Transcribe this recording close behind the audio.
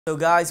So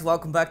guys,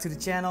 welcome back to the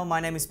channel. My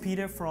name is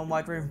Peter from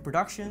White Raven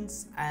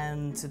Productions,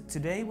 and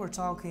today we're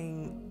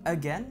talking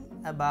again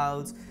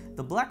about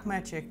the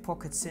Blackmagic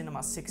Pocket Cinema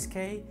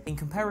 6K in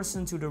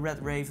comparison to the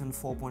Red Raven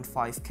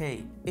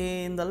 4.5K.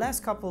 In the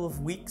last couple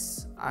of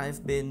weeks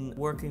I've been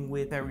working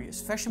with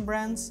various fashion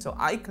brands, so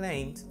I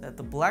claimed that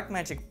the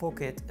Blackmagic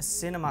Pocket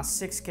Cinema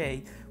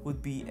 6K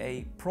would be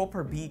a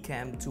proper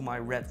B-cam to my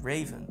Red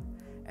Raven,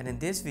 and in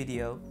this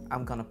video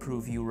I'm gonna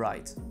prove you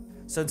right.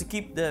 So to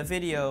keep the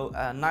video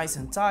nice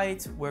and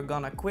tight, we're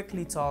gonna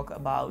quickly talk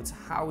about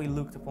how we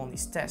looked upon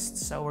these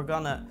tests. So we're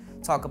gonna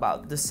talk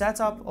about the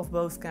setup of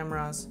both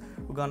cameras,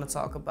 we're gonna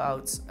talk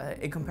about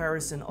a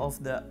comparison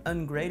of the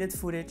ungraded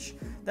footage,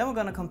 then we're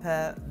gonna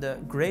compare the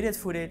graded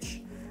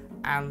footage,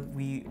 and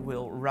we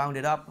will round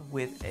it up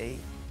with a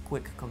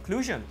quick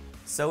conclusion.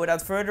 So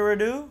without further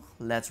ado,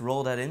 let's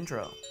roll that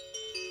intro.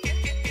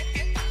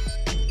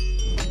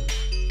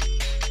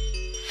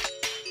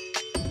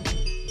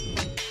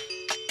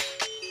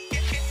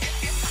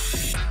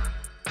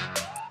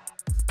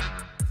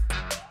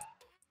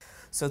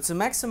 So to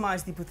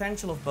maximize the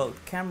potential of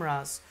both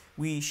cameras,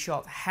 we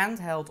shot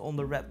handheld on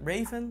the Red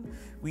Raven.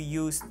 We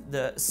used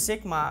the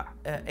Sigma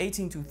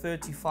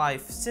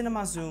 18-35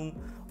 cinema zoom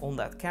on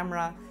that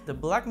camera, the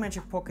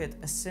Blackmagic Pocket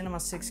Cinema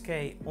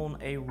 6K on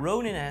a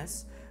Ronin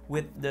S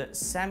with the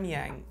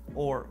Samyang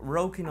or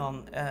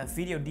Rokinon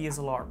video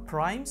DSLR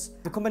primes.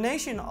 The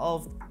combination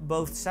of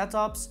both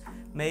setups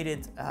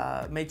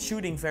made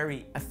shooting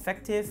very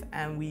effective,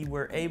 and we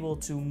were able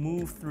to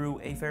move through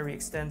a very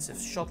extensive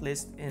shot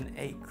list in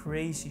a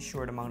crazy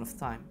short amount of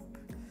time.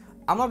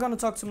 I'm not going to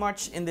talk too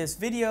much in this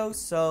video,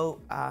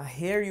 so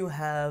here you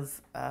have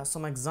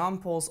some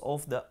examples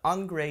of the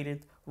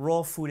ungraded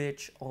raw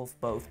footage of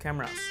both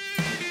cameras.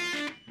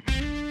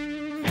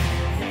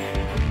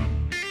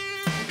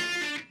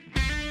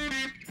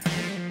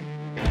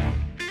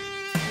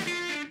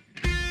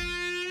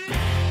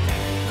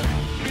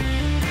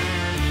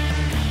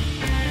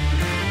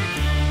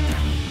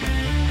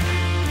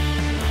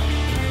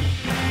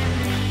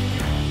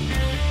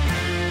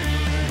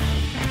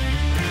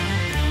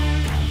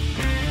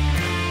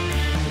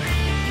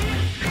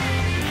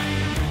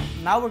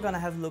 Now we're gonna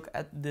have a look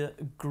at the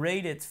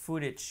graded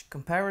footage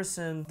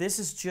comparison. This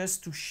is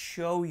just to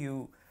show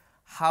you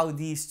how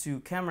these two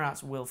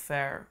cameras will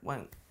fare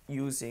when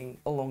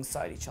using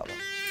alongside each other.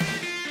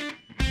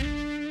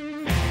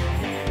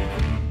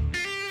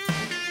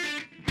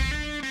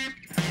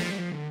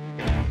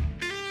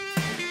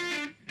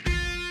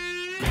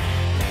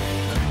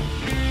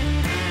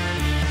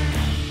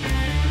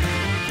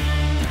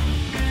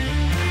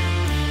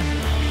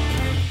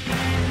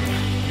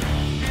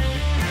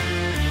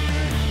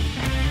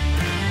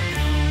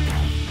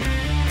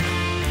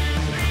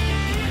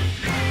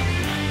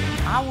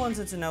 I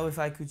wanted to know if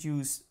I could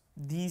use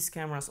these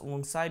cameras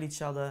alongside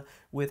each other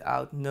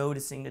without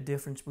noticing the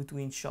difference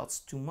between shots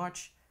too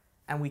much,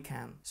 and we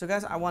can. So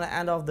guys, I want to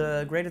end off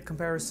the graded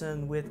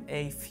comparison with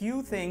a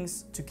few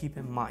things to keep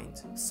in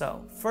mind.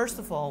 So first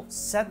of all,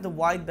 set the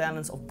white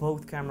balance of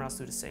both cameras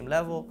to the same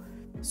level.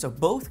 So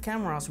both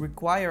cameras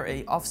require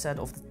an offset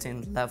of the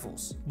tint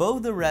levels.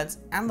 Both the Red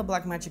and the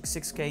Blackmagic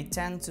 6K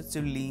tend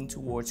to lean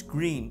towards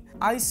green.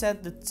 I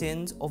set the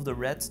tint of the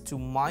Red to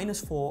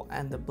 -4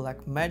 and the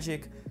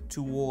Blackmagic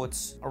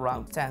towards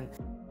around 10.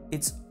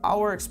 It's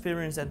our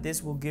experience that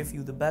this will give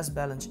you the best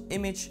balanced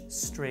image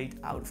straight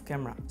out of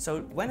camera.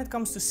 So when it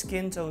comes to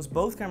skin tones,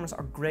 both cameras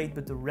are great,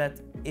 but the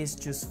Red is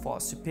just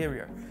far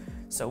superior.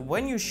 So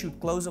when you shoot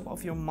close-up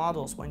of your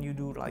models, when you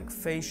do like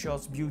face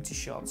shots, beauty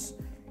shots,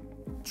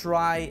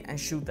 try and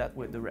shoot that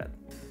with the Red.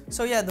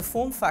 So yeah, the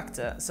form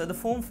factor. So the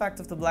form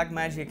factor of the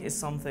Blackmagic is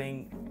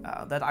something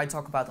that I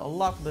talk about a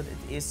lot, but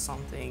it is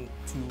something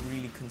to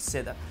really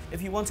consider.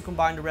 If you want to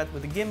combine the Red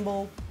with the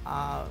gimbal,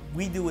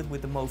 we do it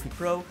with the Movi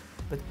Pro,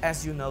 but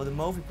as you know, the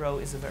Movi Pro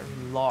is a very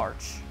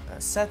large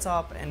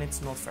setup and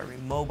it's not very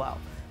mobile.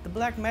 The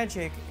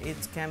Blackmagic,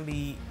 it can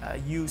be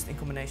used in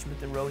combination with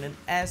the Ronin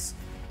as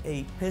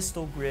a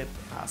pistol grip,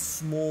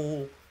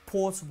 small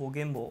portable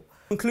gimbal.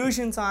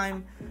 Conclusion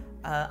time.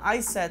 I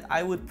said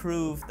I would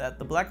prove that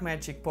the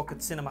Blackmagic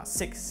Pocket Cinema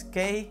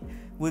 6K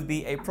would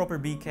be a proper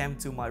B-cam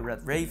to my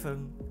Red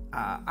Raven.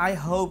 I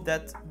hope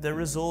that the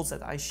results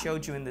that I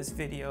showed you in this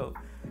video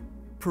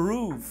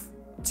prove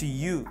to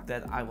you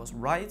that I was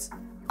right.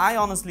 I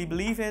honestly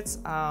believe it.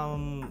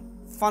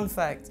 Fun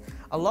fact,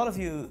 a lot of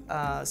you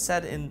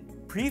said in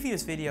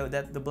previous video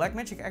that the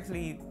Blackmagic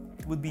actually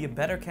would be a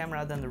better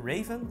camera than the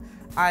Raven.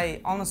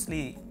 I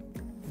honestly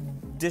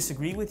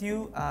disagree with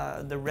you.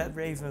 The Red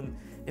Raven,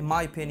 in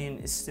my opinion,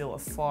 is still a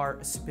far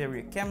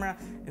superior camera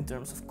in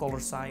terms of color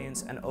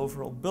science and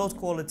overall build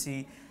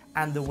quality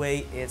and the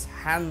way it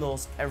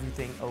handles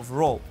everything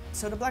overall.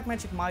 So the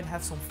Blackmagic might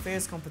have some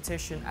fierce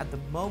competition at the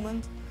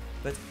moment,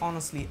 but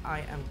honestly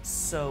I am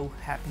so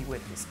happy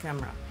with this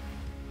camera.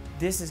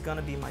 This is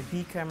gonna be my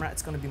B camera,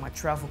 it's gonna be my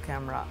travel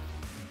camera.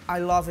 I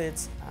love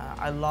it.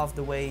 I love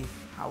the way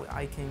how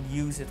I can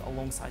use it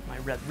alongside my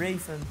Red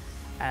Raven,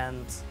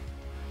 and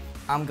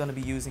I'm gonna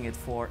be using it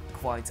for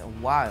quite a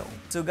while.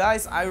 So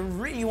guys, I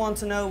really want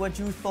to know what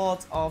you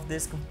thought of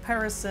this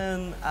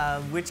comparison.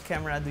 Which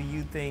camera do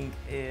you think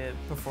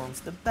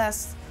performs the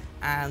best?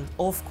 And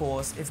of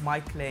course, if my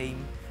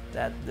claim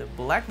that the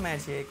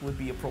Blackmagic would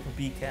be a proper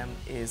B cam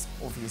is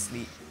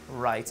obviously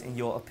right in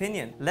your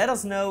opinion. Let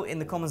us know in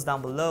the comments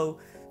down below.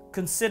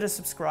 Consider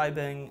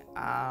subscribing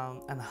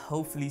and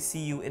hopefully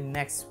see you in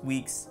next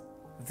week's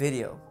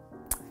video.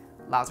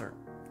 Later.